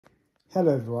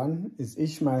Hello everyone, it's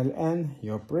Ishmael and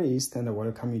your priest, and I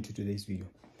welcome you to today's video.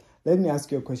 Let me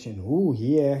ask you a question. Who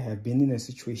here have been in a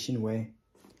situation where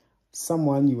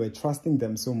someone, you were trusting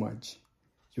them so much,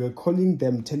 you were calling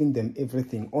them, telling them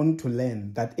everything, only to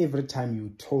learn that every time you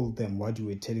told them what you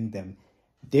were telling them,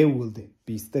 they would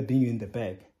be stabbing you in the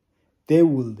back. They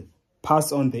would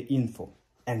pass on the info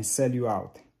and sell you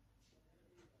out.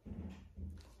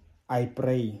 I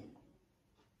pray,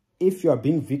 if you are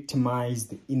being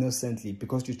victimized innocently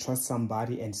because you trust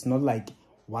somebody and it's not like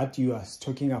what you are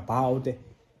talking about,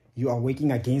 you are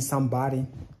working against somebody,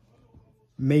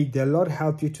 may the Lord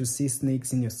help you to see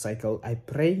snakes in your cycle. I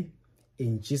pray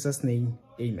in Jesus' name,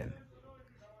 amen.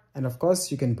 And of course,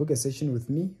 you can book a session with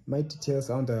me. My details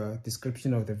are on the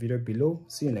description of the video below.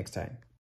 See you next time.